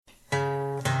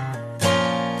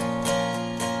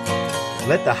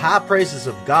Let the high praises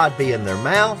of God be in their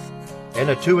mouth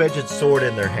and a two-edged sword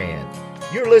in their hand.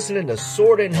 You're listening to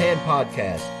Sword in Hand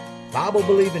Podcast,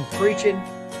 Bible-believing preaching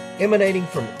emanating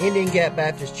from Indian Gap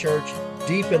Baptist Church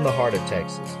deep in the heart of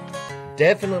Texas.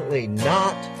 Definitely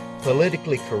not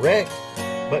politically correct,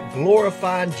 but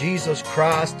glorifying Jesus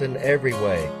Christ in every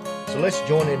way. So let's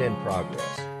join in progress.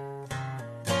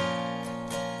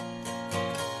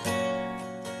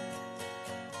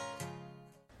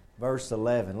 Verse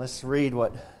 11. Let's read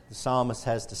what the psalmist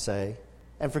has to say.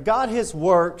 And forgot his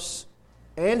works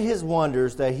and his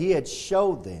wonders that he had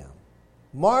showed them.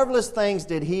 Marvelous things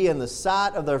did he in the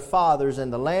sight of their fathers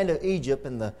in the land of Egypt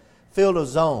in the field of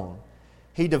Zon.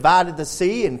 He divided the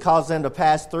sea and caused them to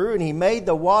pass through, and he made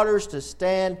the waters to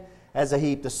stand as a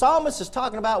heap. The psalmist is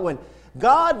talking about when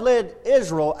God led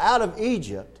Israel out of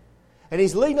Egypt, and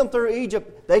He's leading them through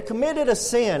Egypt. They committed a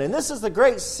sin, and this is the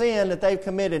great sin that they've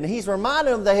committed. And He's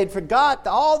reminding them they had forgot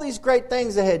all these great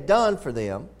things they had done for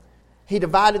them. He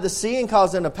divided the sea and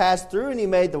caused them to pass through, and He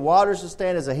made the waters to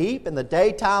stand as a heap. In the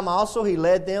daytime also He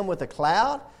led them with a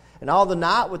cloud, and all the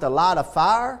night with a light of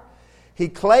fire. He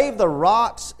clave the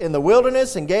rocks in the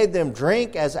wilderness and gave them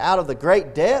drink as out of the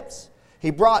great depths.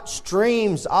 He brought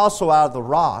streams also out of the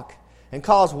rock and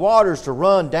caused waters to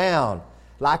run down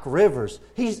like rivers.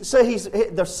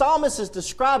 The psalmist is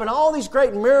describing all these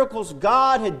great miracles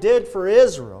God had did for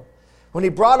Israel when He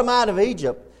brought them out of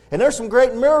Egypt. And there's some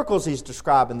great miracles He's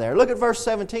describing there. Look at verse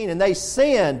 17. And they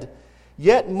sinned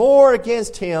yet more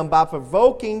against Him by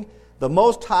provoking the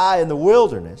Most High in the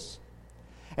wilderness.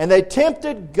 And they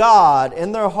tempted God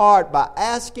in their heart by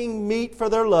asking meat for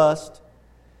their lust.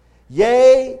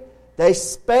 Yea, they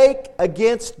spake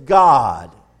against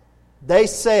God. They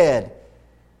said,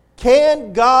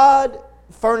 Can God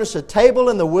furnish a table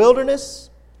in the wilderness?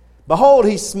 Behold,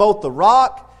 He smote the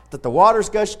rock, that the waters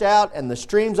gushed out and the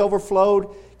streams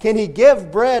overflowed. Can He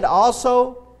give bread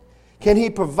also? Can He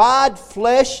provide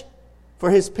flesh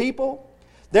for His people?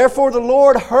 Therefore the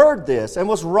Lord heard this and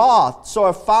was wroth. So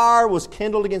a fire was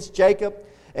kindled against Jacob,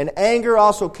 and anger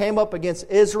also came up against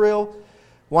Israel.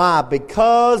 Why?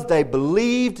 Because they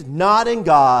believed not in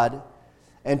God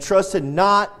and trusted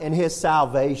not in His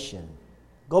salvation.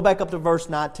 Go back up to verse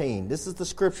 19. This is the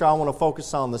scripture I want to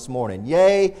focus on this morning.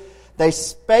 Yea, they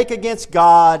spake against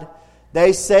God.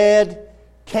 They said,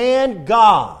 Can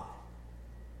God?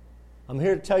 I'm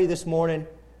here to tell you this morning,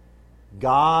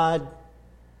 God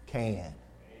can.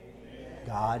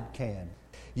 God can.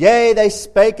 Yea, they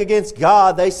spake against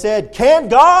God. They said, Can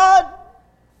God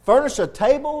furnish a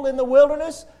table in the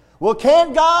wilderness? Well,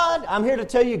 can God? I'm here to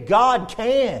tell you, God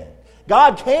can.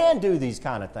 God can do these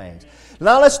kind of things.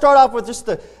 Now let's start off with just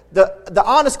the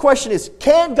honest question is,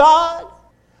 can God?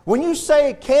 When you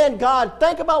say, can God,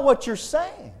 think about what you're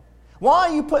saying. Why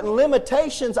are you putting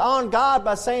limitations on God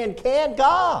by saying, can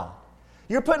God?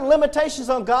 You're putting limitations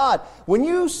on God. When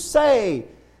you say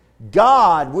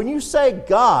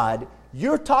God,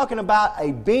 you're talking about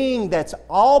a being that's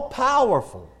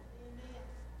all-powerful,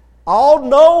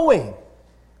 all-knowing.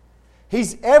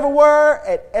 He's everywhere,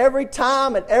 at every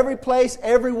time, at every place,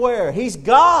 everywhere. He's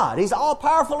God. He's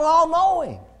all-powerful and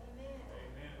all-knowing.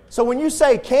 So when you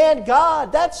say, can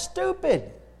God, that's stupid.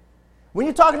 When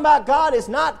you're talking about God, it's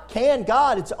not can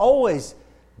God, it's always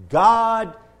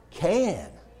God can.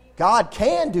 God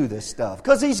can do this stuff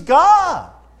because He's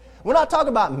God. We're not talking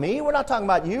about me. We're not talking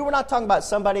about you. We're not talking about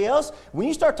somebody else. When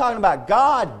you start talking about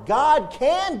God, God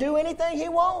can do anything He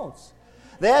wants.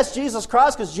 They asked Jesus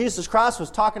Christ because Jesus Christ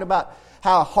was talking about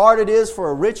how hard it is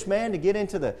for a rich man to get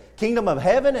into the kingdom of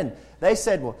heaven. And they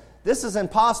said, well, this is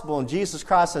impossible. And Jesus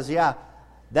Christ says, yeah,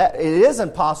 that it is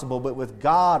impossible, but with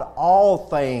God, all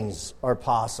things are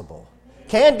possible.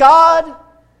 Can God?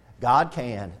 God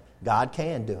can. God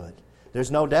can do it. There's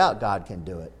no doubt God can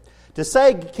do it. To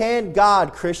say, can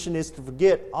God, Christian, is to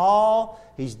forget all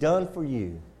He's done for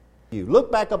you.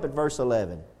 Look back up at verse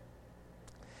 11.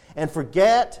 And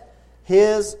forget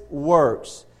His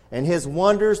works and His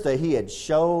wonders that He had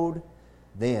showed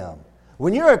them.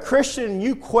 When you're a Christian and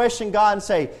you question God and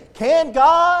say, can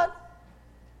God?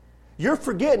 You're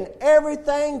forgetting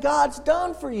everything God's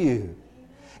done for you.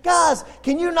 Guys,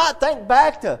 can you not think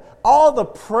back to all the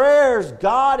prayers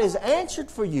God has answered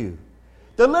for you?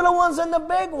 The little ones and the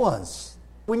big ones.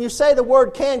 When you say the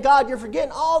word can God, you're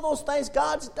forgetting all those things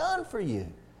God's done for you.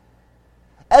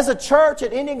 As a church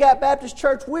at Indian Gap Baptist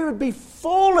Church, we would be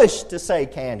foolish to say,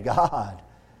 can God?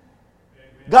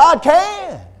 God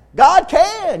can. God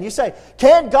can. You say,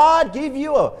 can God give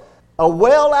you a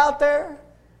well out there?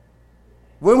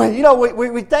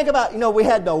 We think about, we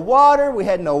had no water, we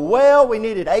had no well, we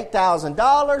needed $8,000.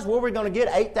 Where were we going to get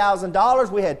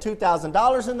 $8,000? We had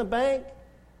 $2,000 in the bank.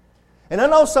 And I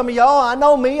know some of y'all, I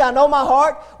know me, I know my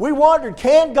heart. We wondered,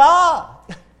 can God?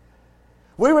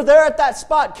 We were there at that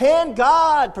spot. Can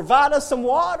God provide us some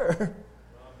water?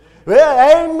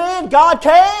 Well, amen. God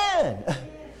can.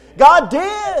 God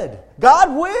did.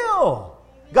 God will.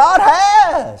 God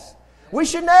has. We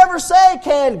should never say,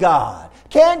 can God?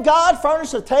 Can God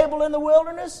furnish a table in the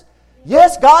wilderness?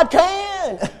 Yes, God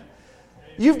can.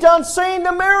 You've seen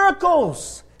the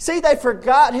miracles. See, they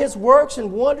forgot His works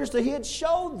and wonders that He had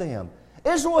showed them.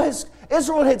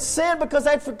 Israel had sinned because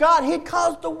they forgot He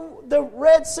caused the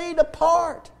Red Sea to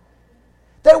part.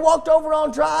 They walked over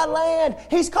on dry land.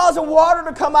 He's causing water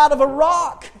to come out of a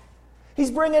rock.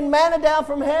 He's bringing manna down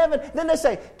from heaven. Then they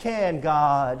say, can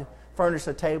God furnish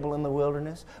a table in the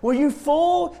wilderness? Well, you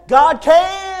fool, God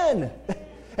can.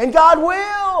 And God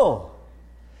will.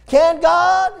 Can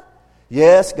God?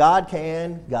 Yes, God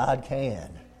can. God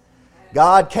can.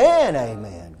 God can,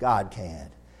 amen. God can.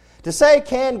 To say,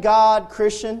 can God,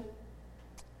 Christian,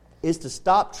 is to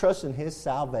stop trusting His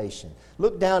salvation.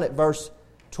 Look down at verse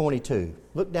 22.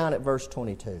 Look down at verse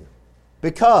 22.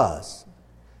 Because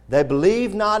they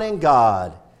believed not in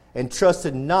God and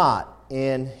trusted not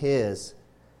in His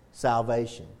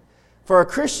salvation. For a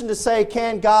Christian to say,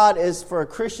 can God, is for a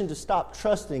Christian to stop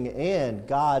trusting in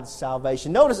God's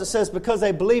salvation. Notice it says, because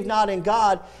they believed not in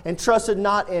God and trusted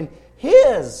not in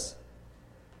His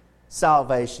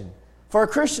salvation. For a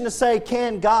Christian to say,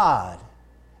 can God,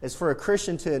 is for a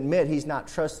Christian to admit he's not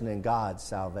trusting in God's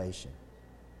salvation.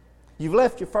 You've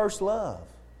left your first love.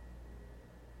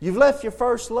 You've left your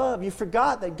first love. You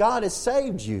forgot that God has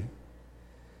saved you.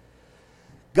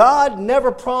 God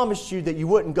never promised you that you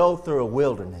wouldn't go through a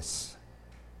wilderness.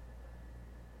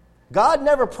 God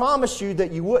never promised you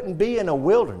that you wouldn't be in a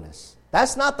wilderness.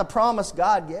 That's not the promise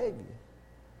God gave you.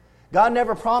 God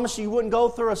never promised you wouldn't go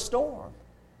through a storm.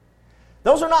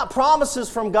 Those are not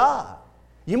promises from God.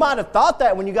 You might have thought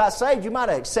that when you got saved. You might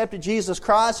have accepted Jesus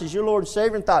Christ as your Lord and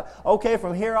Savior and thought, okay,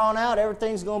 from here on out,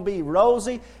 everything's going to be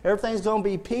rosy, everything's going to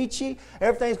be peachy,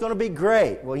 everything's going to be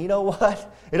great. Well, you know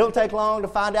what? It don't take long to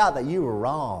find out that you were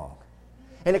wrong.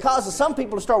 And it causes some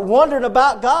people to start wondering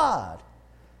about God.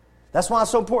 That's why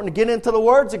it's so important to get into the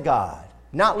words of God.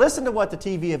 Not listen to what the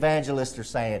TV evangelists are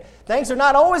saying. Things are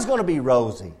not always going to be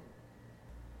rosy.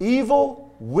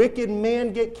 Evil, wicked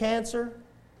men get cancer,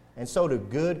 and so do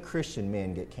good Christian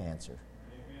men get cancer.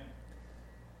 Amen.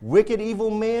 Wicked, evil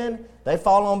men, they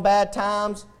fall on bad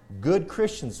times. Good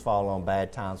Christians fall on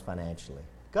bad times financially.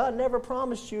 God never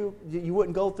promised you that you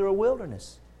wouldn't go through a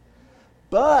wilderness.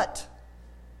 But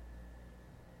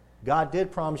God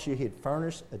did promise you He'd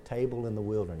furnish a table in the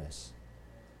wilderness.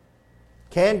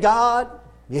 Can God?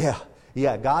 Yeah,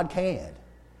 God can.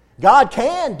 God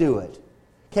can do it.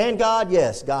 Can God?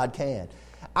 Yes, God can.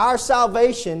 Our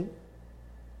salvation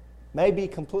may be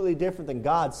completely different than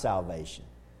God's salvation.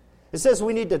 It says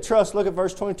we need to trust, look at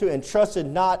verse 22, and trusted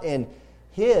not in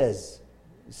His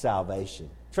salvation.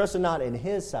 Trusted not in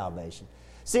His salvation.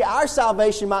 See, our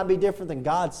salvation might be different than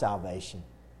God's salvation.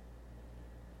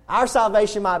 Our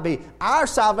salvation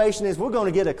is we're going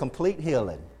to get a complete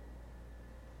healing.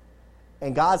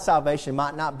 And God's salvation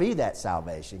might not be that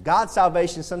salvation. God's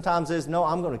salvation sometimes is, no,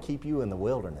 I'm going to keep you in the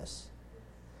wilderness.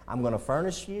 I'm going to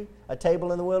furnish you a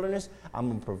table in the wilderness. I'm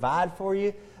going to provide for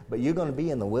you, but you're going to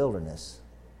be in the wilderness.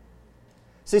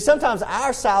 See, sometimes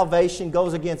our salvation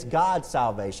goes against God's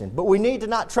salvation, but we need to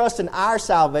not trust in our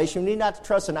salvation. We need not to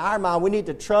trust in our mind. We need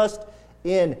to trust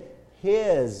in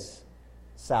His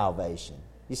salvation.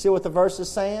 You see what the verse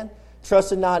is saying?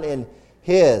 Trusting not in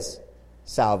His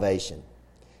salvation.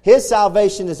 His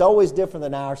salvation is always different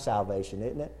than our salvation,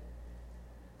 isn't it?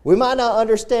 We might not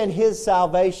understand His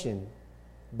salvation,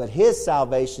 but His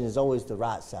salvation is always the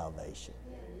right salvation.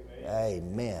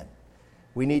 Amen.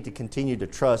 We need to continue to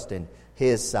trust in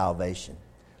His salvation.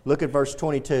 Look at verse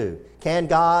 22. Can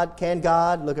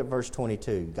God? Look at verse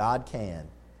 22. God can.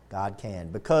 God can.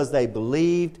 Because they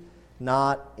believed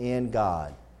not in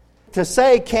God. To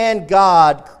say, can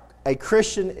God, a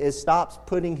Christian stops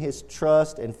putting his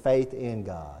trust and faith in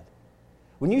God.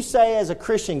 When you say as a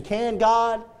Christian, can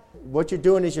God? What you're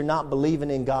doing is you're not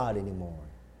believing in God anymore.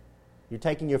 You're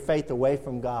taking your faith away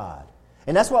from God.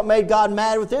 And that's what made God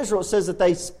mad with Israel. It says that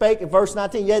they spake, in verse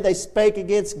 19, they spake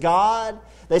against God.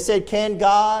 They said, can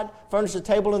God furnish a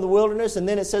table in the wilderness? And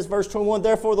then it says, verse 21,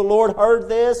 therefore the Lord heard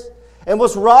this and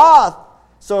was wroth.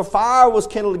 So a fire was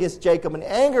kindled against Jacob, and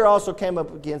anger also came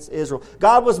up against Israel.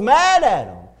 God was mad at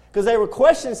them because they were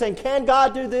questioning, saying, can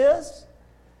God do this?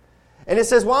 And it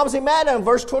says, why was He mad at them?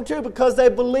 Verse 22, because they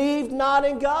believed not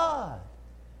in God.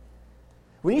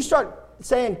 When you start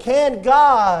saying, can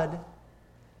God,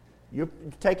 you're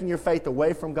taking your faith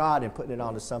away from God and putting it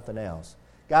onto something else.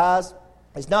 Guys,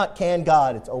 it's not can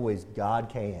God, it's always God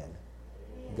can.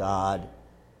 God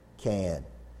can.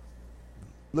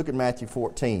 Look at Matthew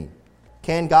 14.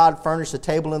 Can God furnish a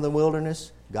table in the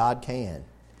wilderness? God can.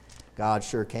 God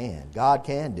sure can. God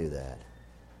can do that.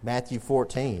 Matthew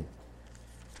 14.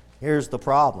 Here's the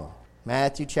problem.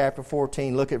 Matthew chapter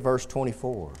 14, look at verse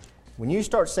 24. When you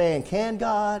start saying, can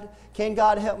God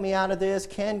help me out of this?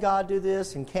 Can God do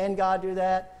this? And can God do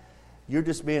that? You're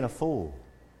just being a fool.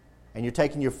 And you're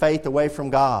taking your faith away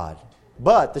from God.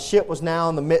 But the ship was now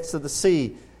in the midst of the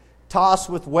sea, tossed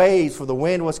with waves, for the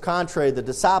wind was contrary. The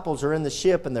disciples are in the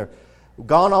ship and they're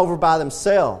gone over by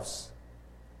themselves.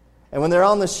 And when they're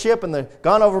on the ship and they're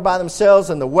gone over by themselves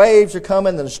and the waves are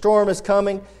coming and the storm is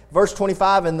coming, verse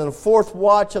 25, and in the fourth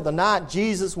watch of the night,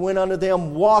 Jesus went unto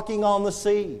them walking on the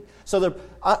sea. So they're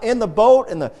in the boat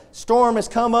and the storm has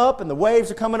come up and the waves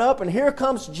are coming up, and here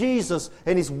comes Jesus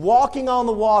and He's walking on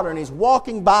the water and He's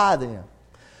walking by them.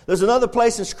 There's another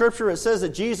place in Scripture that says that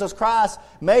Jesus Christ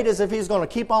made as if He was going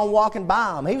to keep on walking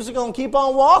by them. He was going to keep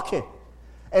on walking.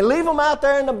 And leave them out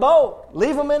there in the boat.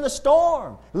 Leave them in the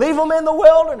storm. Leave them in the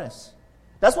wilderness.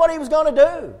 That's what He was going to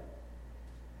do.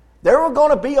 They were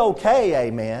going to be okay,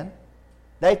 amen.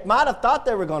 They might have thought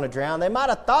they were going to drown. They might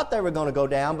have thought they were going to go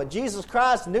down. But Jesus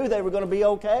Christ knew they were going to be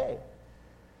okay.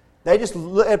 It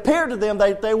appeared to them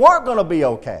they weren't going to be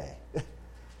okay.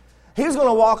 He was going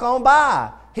to walk on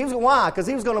by. Why? Because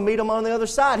He was going to meet them on the other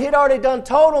side. He'd already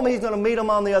told them He's going to meet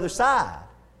them on the other side.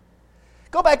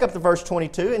 Go back up to verse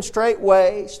 22,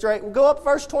 and go up to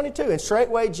verse 22. And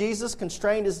straightway Jesus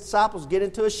constrained His disciples to get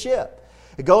into a ship,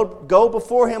 and go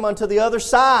before Him unto the other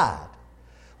side,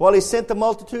 while He sent the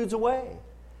multitudes away.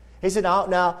 He said,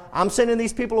 now I'm sending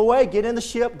these people away. Get in the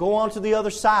ship, go on to the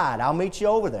other side. I'll meet you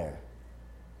over there.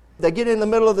 They get in the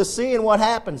middle of the sea, and what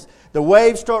happens? The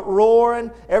waves start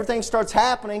roaring. Everything starts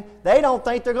happening. They don't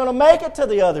think they're going to make it to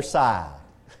the other side.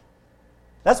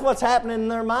 That's what's happening in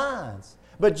their minds.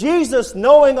 But Jesus,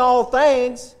 knowing all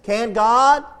things, can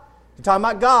God? You're talking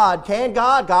about God. Can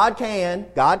God? God can.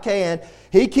 God can.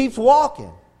 He keeps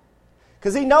walking.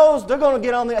 Because He knows they're going to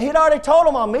get on the... He'd already told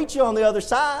them, I'll meet you on the other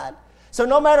side. So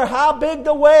no matter how big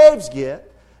the waves get,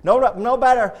 no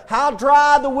matter how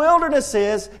dry the wilderness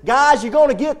is, guys, you're going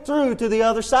to get through to the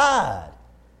other side.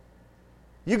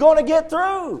 You're going to get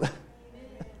through.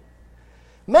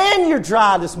 Man, you're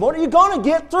dry this morning. You're going to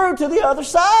get through to the other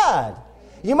side.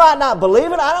 You might not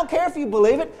believe it. I don't care if you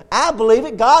believe it. I believe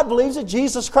it. God believes it.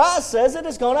 Jesus Christ says it.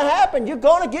 It's going to happen. You're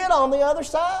going to get on the other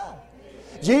side.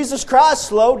 Jesus Christ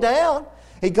slowed down.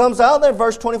 He comes out there,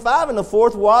 verse 25, in the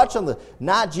fourth watch on the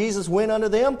night Jesus went unto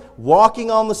them, walking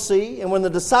on the sea. And when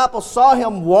the disciples saw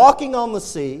Him walking on the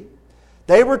sea,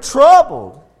 they were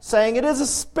troubled, saying, It is a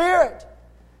spirit.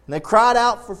 And they cried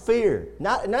out for fear.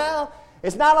 Now,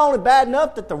 it's not only bad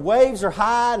enough that the waves are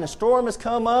high and the storm has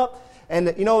come up, and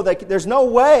there's no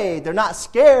way, they're not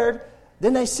scared.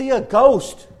 Then they see a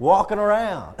ghost walking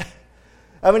around.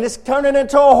 I mean, it's turning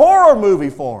into a horror movie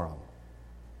for them.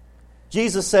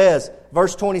 Jesus says,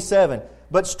 verse 27,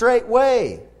 But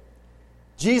straightway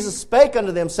Jesus spake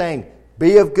unto them, saying,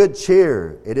 Be of good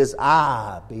cheer, it is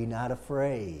I, be not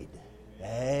afraid.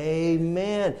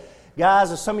 Amen. Guys,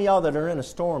 there's some of y'all that are in a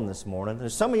storm this morning.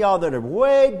 There's some of y'all that are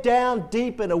way down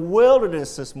deep in the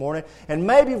wilderness this morning. And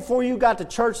maybe before you got to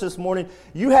church this morning,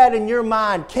 you had in your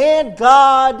mind, can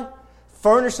God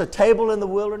furnish a table in the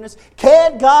wilderness?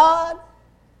 Can God?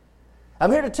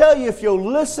 I'm here to tell you, if you'll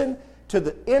listen to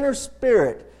the inner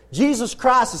spirit, Jesus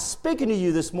Christ is speaking to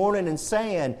you this morning and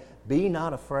saying, be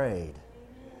not afraid.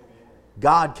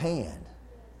 God can.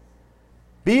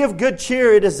 Be of good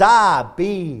cheer, it is I,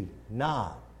 be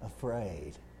not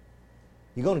afraid.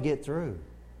 You're going to get through.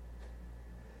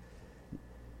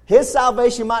 His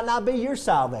salvation might not be your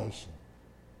salvation.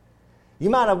 You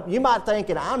might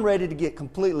thinking, I'm ready to get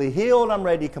completely healed. I'm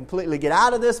ready to completely get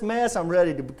out of this mess. I'm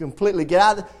ready to completely get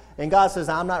out of it. And God says,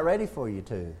 I'm not ready for you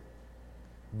to.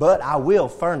 But I will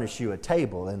furnish you a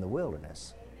table in the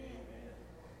wilderness.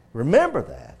 Remember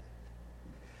that.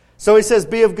 So He says,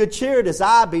 be of good cheer, it is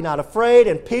I, be not afraid.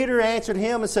 And Peter answered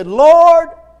Him and said, Lord,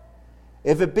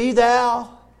 if it be Thou,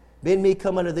 bid me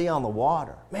come unto Thee on the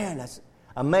water. Man, that's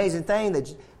an amazing thing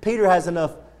that Peter has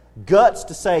enough guts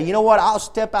to say, you know what, I'll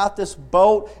step out this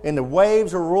boat and the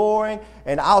waves are roaring,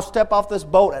 and I'll step off this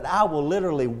boat and I will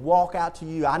literally walk out to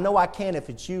You. I know I can if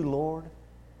it's You, Lord.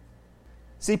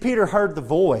 See, Peter heard the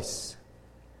voice.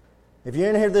 If you're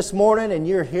in here this morning and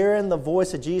you're hearing the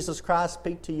voice of Jesus Christ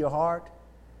speak to your heart,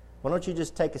 why don't you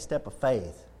just take a step of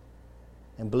faith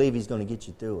and believe He's going to get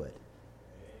you through it?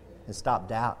 And stop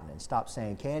doubting and stop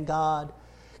saying, can God?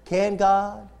 Can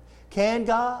God? Can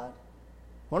God?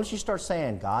 Why don't you start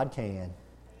saying, God can.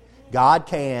 God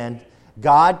can.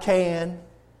 God can.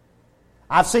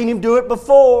 I've seen Him do it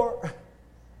before.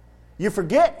 You're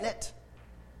forgetting it.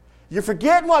 You're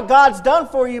forgetting what God's done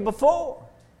for you before.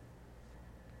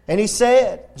 And He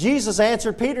said, Jesus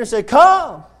answered Peter and said,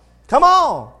 come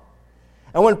on.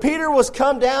 And when Peter was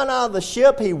come down out of the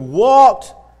ship, he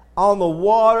walked on the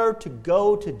water to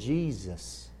go to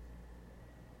Jesus.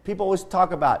 People always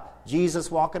talk about Jesus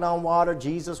walking on water.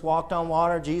 Jesus walked on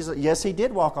water. Jesus, yes, He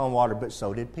did walk on water, but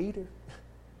so did Peter.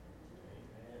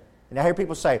 And I hear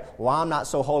people say, well, I'm not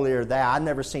so holier than that. I've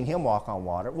never seen him walk on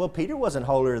water. Well, Peter wasn't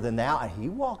holier than thou, and he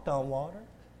walked on water.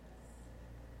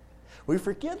 We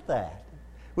forget that.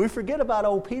 We forget about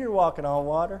old Peter walking on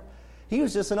water. He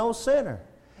was just an old sinner.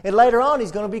 And later on,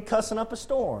 he's going to be cussing up a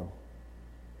storm.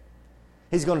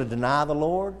 He's going to deny the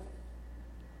Lord.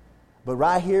 But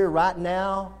right here, right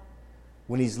now,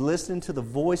 when he's listening to the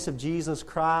voice of Jesus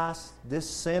Christ, this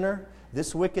sinner,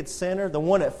 this wicked sinner, the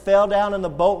one that fell down in the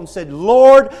boat and said,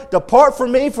 Lord, depart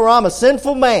from me, for I'm a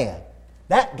sinful man.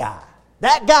 That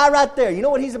guy right there, you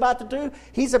know what he's about to do?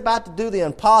 He's about to do the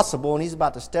impossible, and he's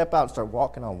about to step out and start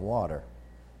walking on water.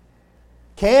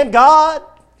 Can God?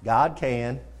 God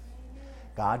can.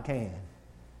 God can.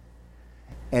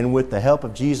 And with the help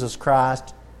of Jesus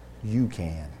Christ, you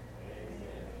can.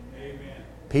 Amen.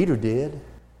 Peter did.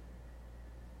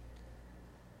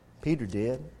 Peter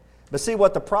did. But see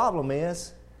what the problem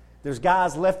is? There's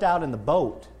guys left out in the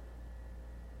boat.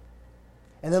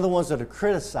 And they're the ones that are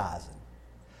criticizing.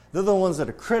 They're the ones that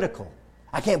are critical.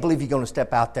 I can't believe he's going to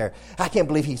step out there. I can't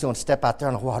believe he's going to step out there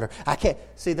on the water. I can't.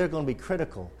 See, they're going to be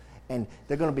critical. And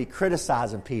they're going to be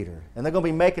criticizing Peter. And they're going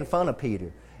to be making fun of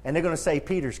Peter. And they're going to say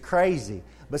Peter's crazy.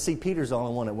 But see, Peter's the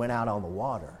only one that went out on the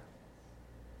water.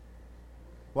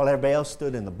 While everybody else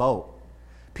stood in the boat.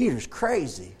 Peter's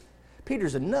crazy.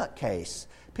 Peter's a nutcase.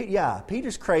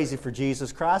 Peter's crazy for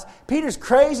Jesus Christ. Peter's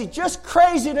crazy, just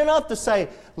crazy enough to say,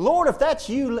 Lord, if that's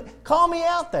you, call me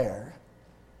out there.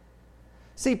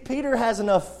 See, Peter has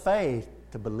enough faith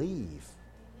to believe.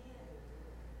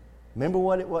 Remember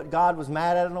what God was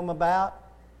mad at him about?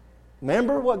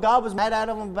 Remember what God was mad at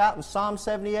him about in Psalm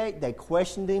 78? They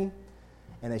questioned Him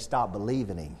and they stopped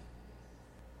believing Him.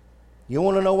 You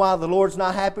want to know why the Lord's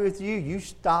not happy with you? You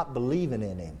stop believing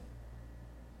in Him.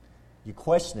 You're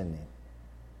questioning Him.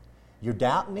 You're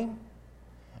doubting Him,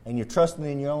 and you're trusting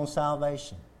in your own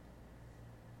salvation.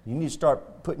 You need to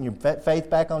start putting your faith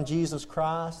back on Jesus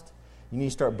Christ. You need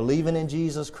to start believing in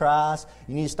Jesus Christ.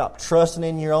 You need to stop trusting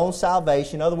in your own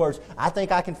salvation. In other words, I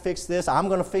think I can fix this. I'm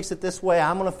going to fix it this way.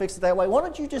 I'm going to fix it that way. Why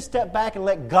don't you just step back and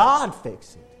let God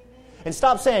fix it? And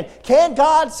stop saying, can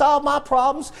God solve my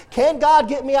problems? Can God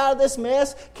get me out of this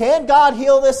mess? Can God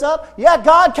heal this up? Yeah,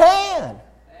 God can.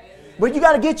 But you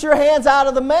got to get your hands out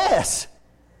of the mess.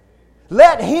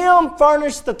 Let Him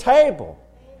furnish the table.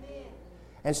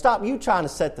 And stop you trying to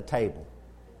set the table.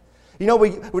 You know,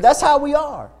 that's how we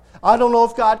are. I don't know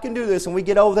if God can do this. And we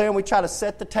get over there and we try to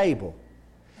set the table.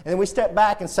 And then we step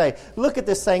back and say, look at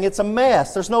this thing. It's a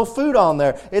mess. There's no food on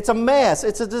there. It's a mess.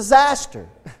 It's a disaster.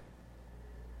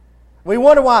 We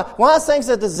wonder why is things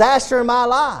a disaster in my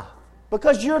life?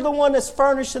 Because you're the one that's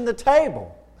furnishing the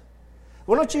table.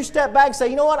 Why don't you step back and say,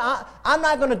 you know what, I'm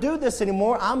not going to do this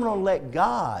anymore. I'm going to let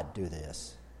God do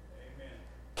this. Amen.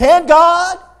 Can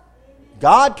God?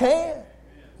 God can.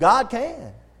 God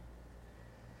can.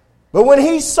 But when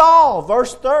he saw,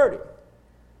 verse 30,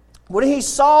 when he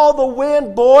saw the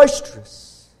wind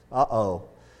boisterous,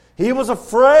 he was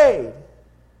afraid.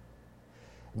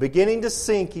 Beginning to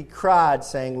sink, he cried,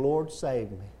 saying, Lord,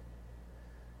 save me.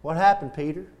 What happened,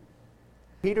 Peter?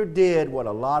 Peter did what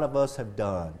a lot of us have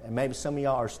done, and maybe some of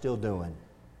y'all are still doing.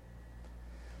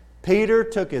 Peter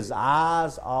took his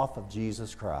eyes off of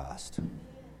Jesus Christ.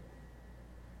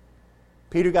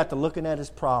 Peter got to looking at his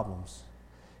problems.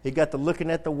 He got to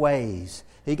looking at the ways.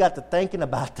 He got to thinking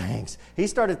about things. He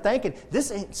started thinking,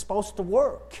 this ain't supposed to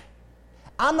work.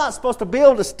 I'm not supposed to be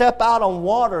able to step out on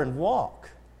water and walk.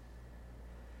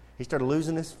 He started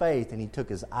losing his faith, and he took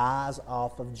his eyes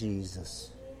off of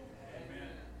Jesus.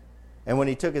 And when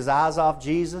he took his eyes off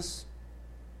Jesus,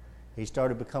 he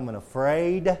started becoming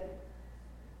afraid.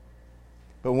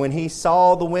 But when he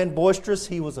saw the wind boisterous,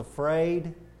 he was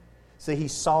afraid. See, he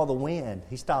saw the wind.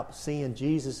 He stopped seeing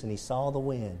Jesus and he saw the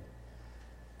wind.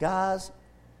 Guys,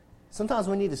 sometimes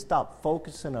we need to stop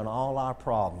focusing on all our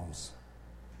problems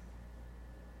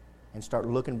and start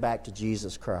looking back to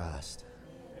Jesus Christ.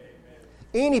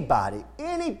 Anybody,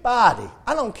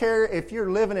 I don't care if you're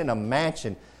living in a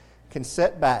mansion, can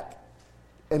sit back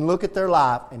and look at their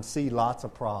life and see lots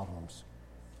of problems.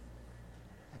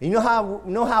 You know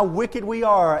how wicked we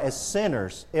are as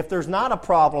sinners. If there's not a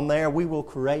problem there, we will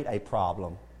create a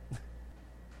problem.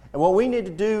 And what we need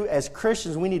to do as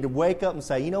Christians, we need to wake up and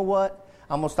say, you know what?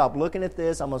 I'm going to stop looking at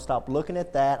this. I'm going to stop looking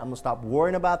at that. I'm going to stop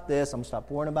worrying about this. I'm going to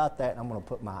stop worrying about that. And I'm going to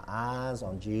put my eyes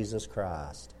on Jesus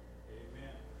Christ.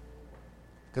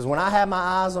 Because when I have my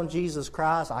eyes on Jesus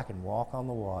Christ, I can walk on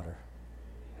the water.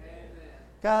 Amen.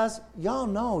 Guys, y'all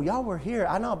know, y'all were here.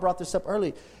 I know I brought this up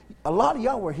early. A lot of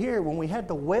y'all were here when we had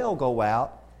the well go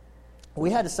out.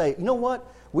 We had to say, you know what?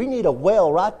 We need a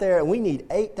well right there, and we need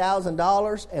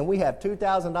 $8,000, and we have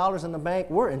 $2,000 in the bank.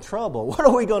 We're in trouble. What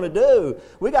are we going to do?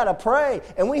 We got to pray.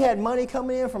 And we had money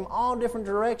coming in from all different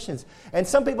directions. And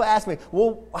some people ask me,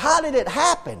 well, how did it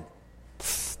happen?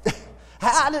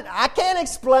 I can't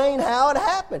explain how it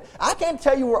happened. I can't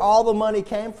tell you where all the money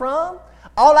came from.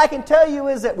 All I can tell you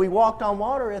is that we walked on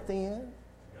water at the end.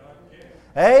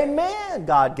 Amen.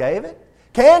 God gave it.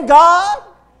 Can God?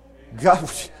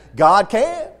 God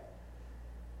can.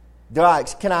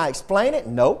 Can I explain it?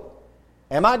 Nope.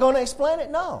 Am I going to explain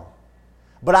it? No.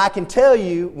 But I can tell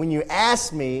you, when you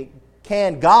ask me,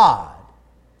 can God?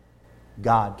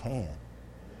 God can.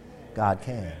 God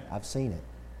can. I've seen it.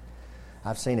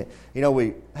 I've seen it. You know,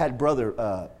 we had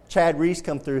Brother Chad Reese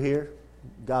come through here.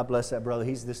 God bless that brother.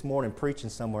 He's this morning preaching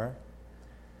somewhere.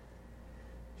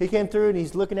 He came through and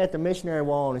he's looking at the missionary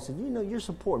wall and he said, you know, you're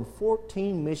supporting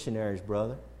 14 missionaries,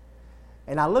 brother.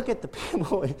 And I look at the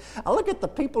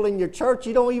people in your church,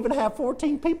 you don't even have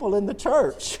 14 people in the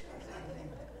church.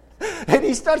 And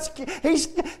he's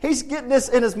getting this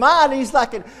in his mind, and he's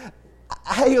like,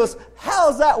 he goes,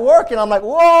 how's that working? I'm like,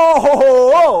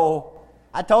 whoa.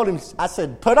 I told him, I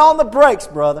said, put on the brakes,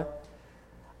 brother.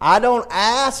 I don't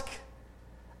ask.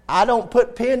 I don't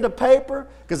put pen to paper.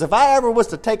 Because if I ever was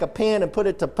to take a pen and put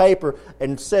it to paper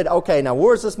and said, okay, now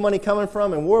where's this money coming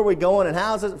from and where are we going and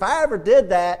how's this? If I ever did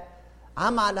that, I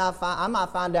might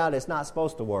find out it's not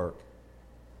supposed to work.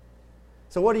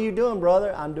 So what are you doing,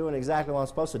 brother? I'm doing exactly what I'm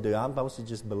supposed to do. I'm supposed to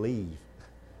just believe.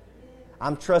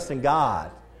 I'm trusting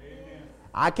God.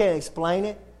 I can't explain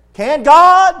it. Can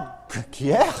God?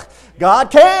 Yeah,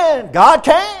 God can. God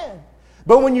can.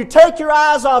 But when you take your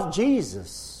eyes off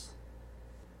Jesus,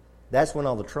 that's when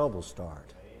all the troubles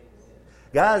start.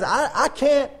 Guys, I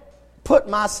can't put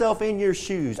myself in your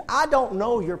shoes. I don't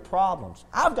know your problems.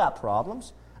 I've got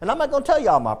problems, and I'm not going to tell you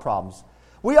all my problems.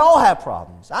 We all have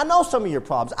problems. I know some of your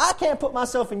problems. I can't put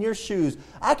myself in your shoes.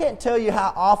 I can't tell you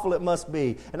how awful it must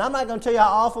be. And I'm not going to tell you how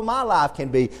awful my life can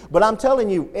be. But I'm telling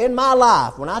you, in my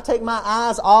life, when I take my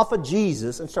eyes off of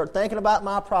Jesus and start thinking about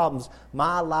my problems,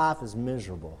 my life is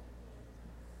miserable.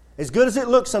 As good as it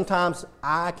looks sometimes,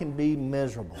 I can be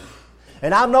miserable.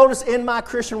 And I've noticed in my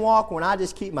Christian walk, when I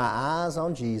just keep my eyes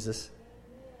on Jesus,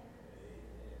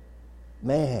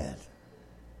 man,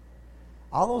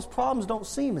 all those problems don't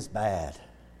seem as bad.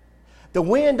 The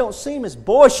wind don't seem as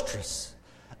boisterous.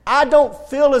 I don't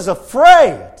feel as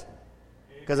afraid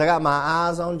because I got my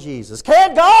eyes on Jesus.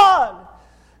 Can God?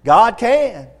 God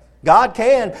can. God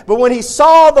can. But when he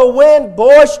saw the wind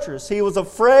boisterous, he was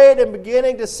afraid and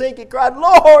beginning to sink. He cried,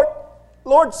 Lord,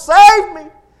 Lord, save me.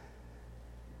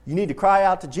 You need to cry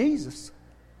out to Jesus.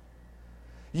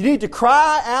 You need to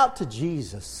cry out to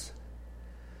Jesus.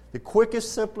 The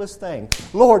quickest, simplest thing.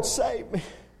 Lord, save me.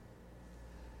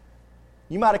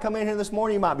 You might have come in here this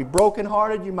morning. You might be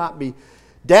brokenhearted. You might be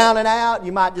down and out.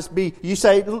 You might just be, you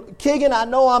say, Keegan, I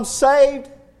know I'm saved.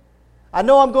 I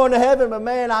know I'm going to heaven, but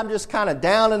man, I'm just kind of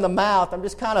down in the mouth. I'm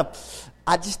just kind of,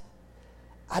 I just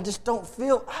don't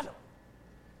feel,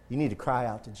 You need to cry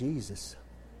out to Jesus.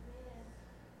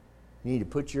 You need to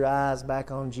put your eyes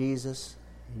back on Jesus.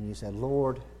 And you say,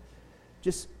 Lord,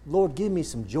 give me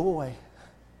some joy.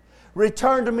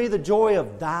 Return to me the joy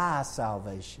of thy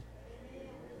salvation.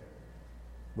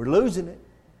 We're losing it.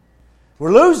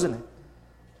 We're losing it.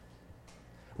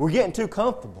 We're getting too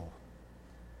comfortable.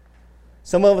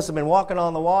 Some of us have been walking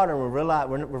on the water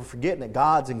and we're forgetting that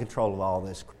God's in control of all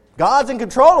this. God's in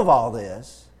control of all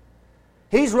this.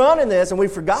 He's running this and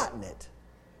we've forgotten it.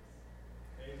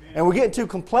 Amen. And we're getting too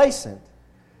complacent.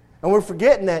 And we're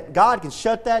forgetting that God can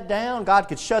shut that down. God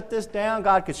could shut this down.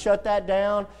 God could shut that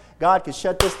down. God could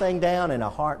shut this thing down in a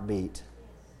heartbeat.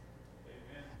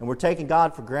 Amen. And we're taking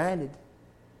God for granted.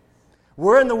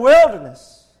 We're in the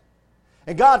wilderness.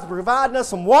 And God's providing us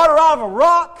some water out of a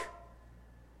rock.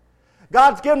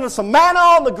 God's giving us some manna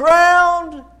on the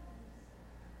ground.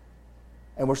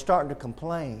 And we're starting to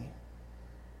complain.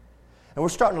 And we're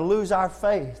starting to lose our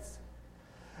faith.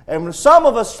 And some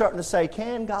of us starting to say,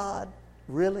 can God?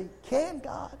 Really? Can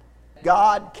God?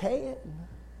 God can.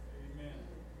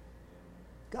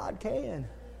 God can.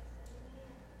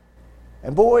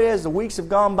 And boy, as the weeks have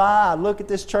gone by, I look at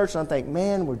this church and I think,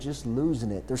 man, we're just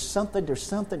losing it. There's something.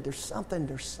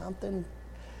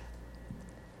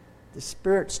 the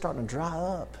Spirit's starting to dry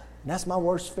up. And that's my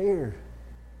worst fear.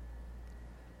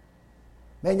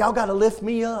 Man, y'all got to lift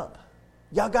me up.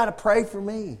 Y'all got to pray for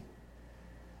me.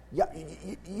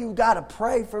 You got to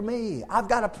pray for me. I've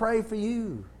got to pray for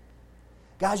you.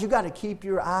 Guys, you got to keep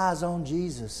your eyes on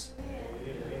Jesus.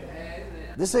 Amen.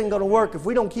 This ain't going to work. If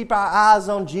we don't keep our eyes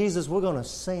on Jesus, we're going to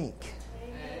sink.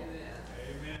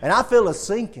 Amen. And I feel a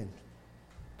sinking.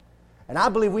 And I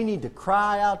believe we need to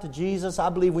cry out to Jesus. I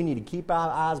believe we need to keep our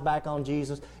eyes back on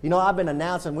Jesus. You know, I've been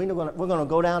announcing we're going to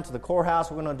go down to the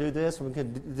courthouse. We're going to do this. We're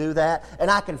going to do that.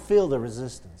 And I can feel the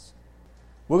resistance.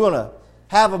 We're going to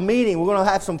have a meeting. We're going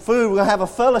to have some food. We're going to have a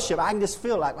fellowship. I can just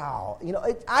feel like, oh, you know,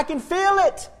 I can feel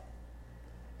it.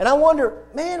 And I wonder,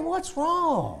 man, what's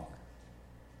wrong?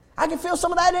 I can feel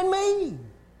some of that in me.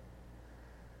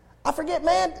 I forget,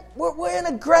 man, we're in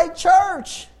a great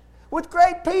church with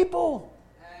great people.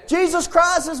 Jesus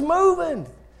Christ is moving.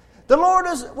 The Lord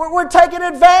is, we're taking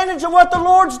advantage of what the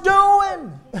Lord's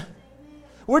doing.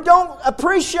 We don't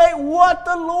appreciate what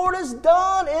the Lord has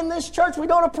done in this church. We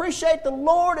don't appreciate the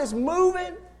Lord is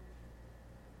moving.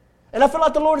 And I feel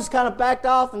like the Lord has kind of backed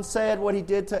off and said what He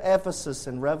did to Ephesus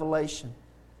in Revelation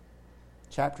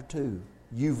chapter 2.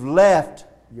 You've left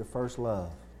your first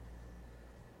love.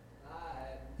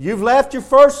 You've left your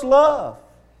first love.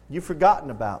 You've forgotten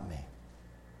about me.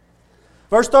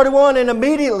 Verse 31, and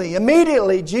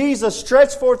immediately Jesus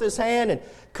stretched forth His hand and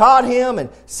caught him and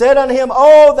said unto him,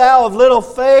 O thou of little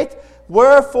faith,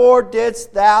 wherefore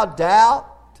didst thou doubt?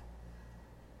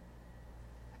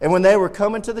 And when they were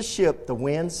coming to the ship, the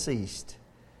wind ceased.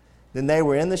 Then they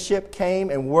were in the ship, came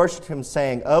and worshipped Him,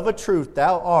 saying, Of a truth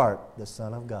thou art the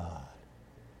Son of God.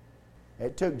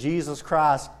 It took Jesus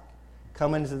Christ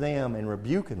coming to them and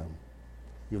rebuking them.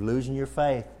 You're losing your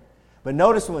faith. But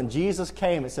notice when Jesus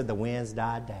came, it said the winds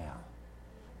died down.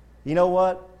 You know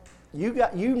what?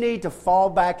 You need to fall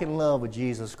back in love with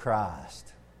Jesus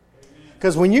Christ.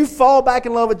 Because when you fall back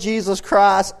in love with Jesus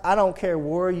Christ, I don't care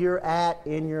where you're at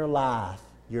in your life,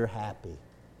 you're happy.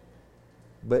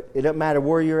 But it doesn't matter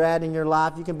where you're at in your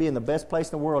life. You can be in the best place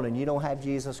in the world and you don't have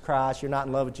Jesus Christ. You're not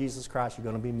in love with Jesus Christ. You're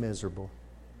going to be miserable.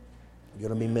 You're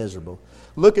going to be miserable.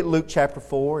 Look at Luke chapter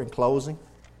 4 in closing.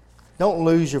 Don't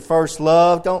lose your first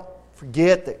love. Don't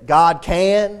forget that God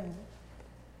can.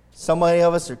 So many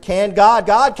of us are can God.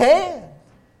 God can. And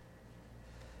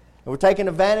we're taking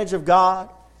advantage of God.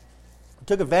 We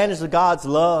took advantage of God's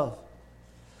love.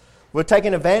 We're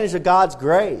taking advantage of God's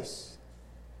grace.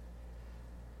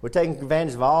 We're taking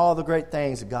advantage of all the great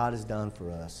things that God has done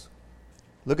for us.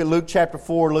 Look at Luke chapter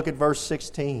 4. Look at verse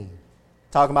 16.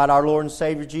 Talking about our Lord and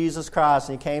Savior Jesus Christ.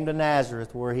 And He came to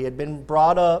Nazareth where He had been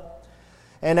brought up.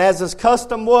 And as His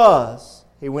custom was,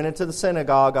 He went into the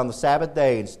synagogue on the Sabbath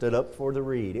day and stood up for the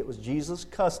read. It was Jesus'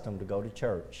 custom to go to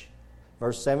church.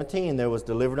 Verse 17, there was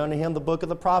delivered unto Him the book of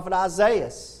the prophet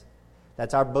Isaiah.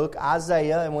 That's our book,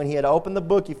 Isaiah. And when He had opened the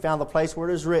book, He found the place where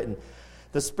it is written,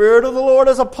 The Spirit of the Lord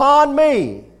is upon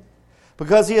me,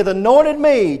 because He hath anointed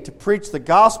me to preach the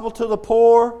gospel to the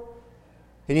poor,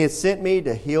 and He hath sent me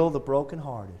to heal the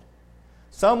brokenhearted.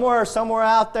 Somewhere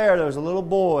out there was a little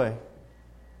boy,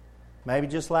 maybe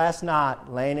just last night,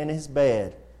 laying in his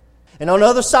bed. And on the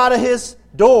other side of his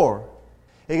door,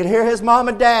 he could hear his mom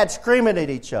and dad screaming at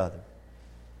each other.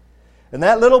 And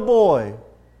that little boy,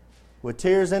 with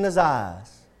tears in his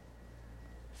eyes,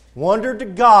 wondered to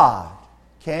God,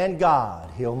 can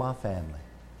God heal my family?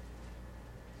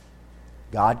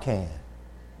 God can.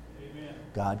 Amen.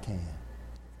 God can.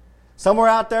 Somewhere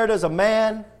out there there's a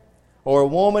man or a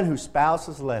woman whose spouse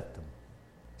has left them.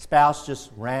 Spouse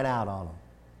just ran out on them.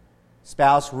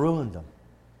 Spouse ruined them.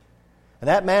 And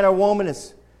that man or woman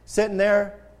is sitting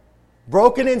there,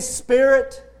 broken in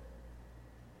spirit,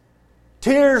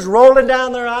 tears rolling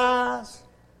down their eyes.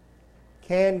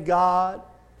 Can God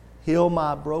heal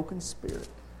my broken spirit?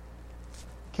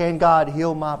 Can God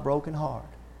heal my broken heart?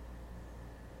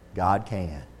 God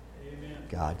can. Amen.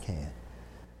 God can.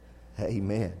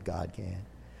 Amen. God can.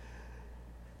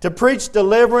 To preach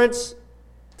deliverance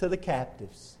to the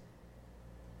captives.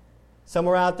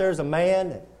 Somewhere out there is a man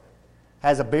that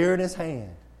has a beer in his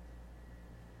hand,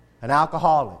 an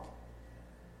alcoholic,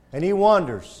 and he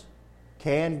wonders,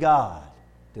 can God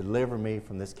deliver me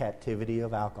from this captivity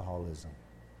of alcoholism?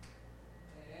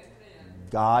 Amen.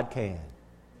 God can.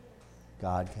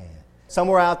 God can.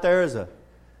 Somewhere out there is a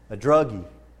druggie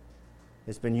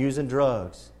that's been using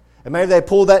drugs. And maybe they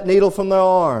pull that needle from their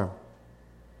arm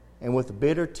and with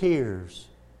bitter tears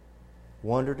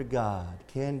wonder to God,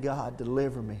 can God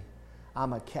deliver me?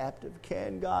 I'm a captive.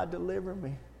 Can God deliver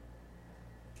me?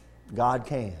 God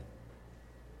can.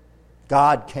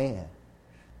 God can.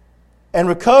 And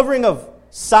recovering of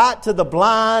sight to the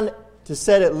blind to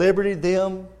set at liberty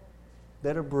them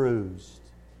that are bruised.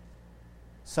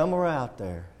 Somewhere out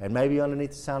there, and maybe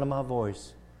underneath the sound of my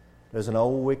voice, there's an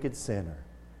old wicked sinner.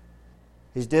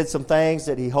 He's did some things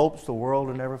that he hopes the world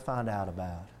will never find out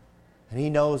about. And he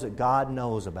knows that God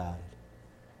knows about it.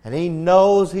 And he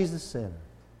knows he's a sinner.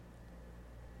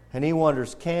 And he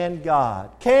wonders, can God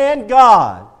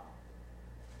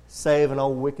save an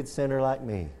old wicked sinner like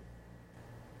me?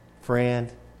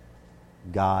 Friend,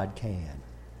 God can.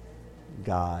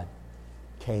 God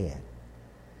can.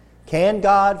 Can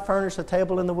God furnish a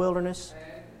table in the wilderness?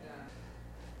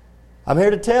 I'm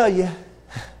here to tell you,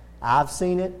 I've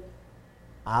seen it.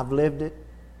 I've lived it.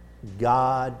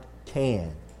 God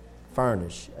can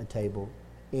furnish a table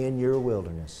in your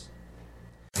wilderness.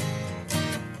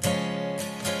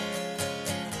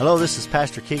 Hello, this is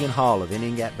Pastor Keegan Hall of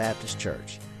Indian Gap Baptist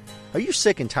Church. Are you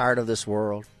sick and tired of this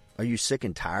world? Are you sick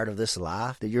and tired of this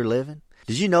life that you're living?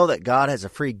 Did you know that God has a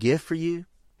free gift for you?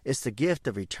 It's the gift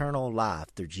of eternal life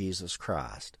through Jesus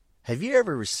Christ. Have you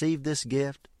ever received this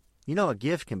gift? You know, a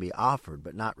gift can be offered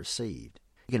but not received.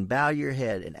 You can bow your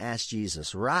head and ask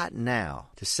Jesus right now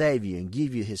to save you and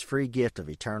give you his free gift of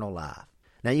eternal life.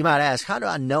 Now you might ask, how do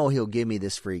I know he'll give me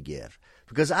this free gift?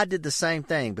 Because I did the same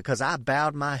thing, because I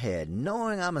bowed my head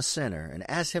knowing I'm a sinner and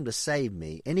asked him to save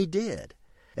me, and he did.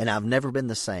 And I've never been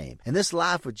the same. And this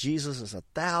life with Jesus is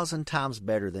 1,000 times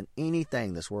better than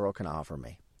anything this world can offer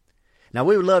me. Now,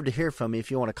 we would love to hear from you if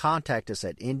you want to contact us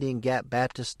at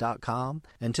IndianGapBaptist.com.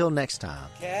 Until next time.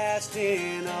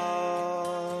 Casting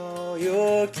all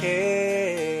your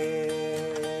care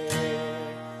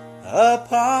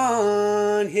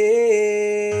upon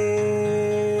him.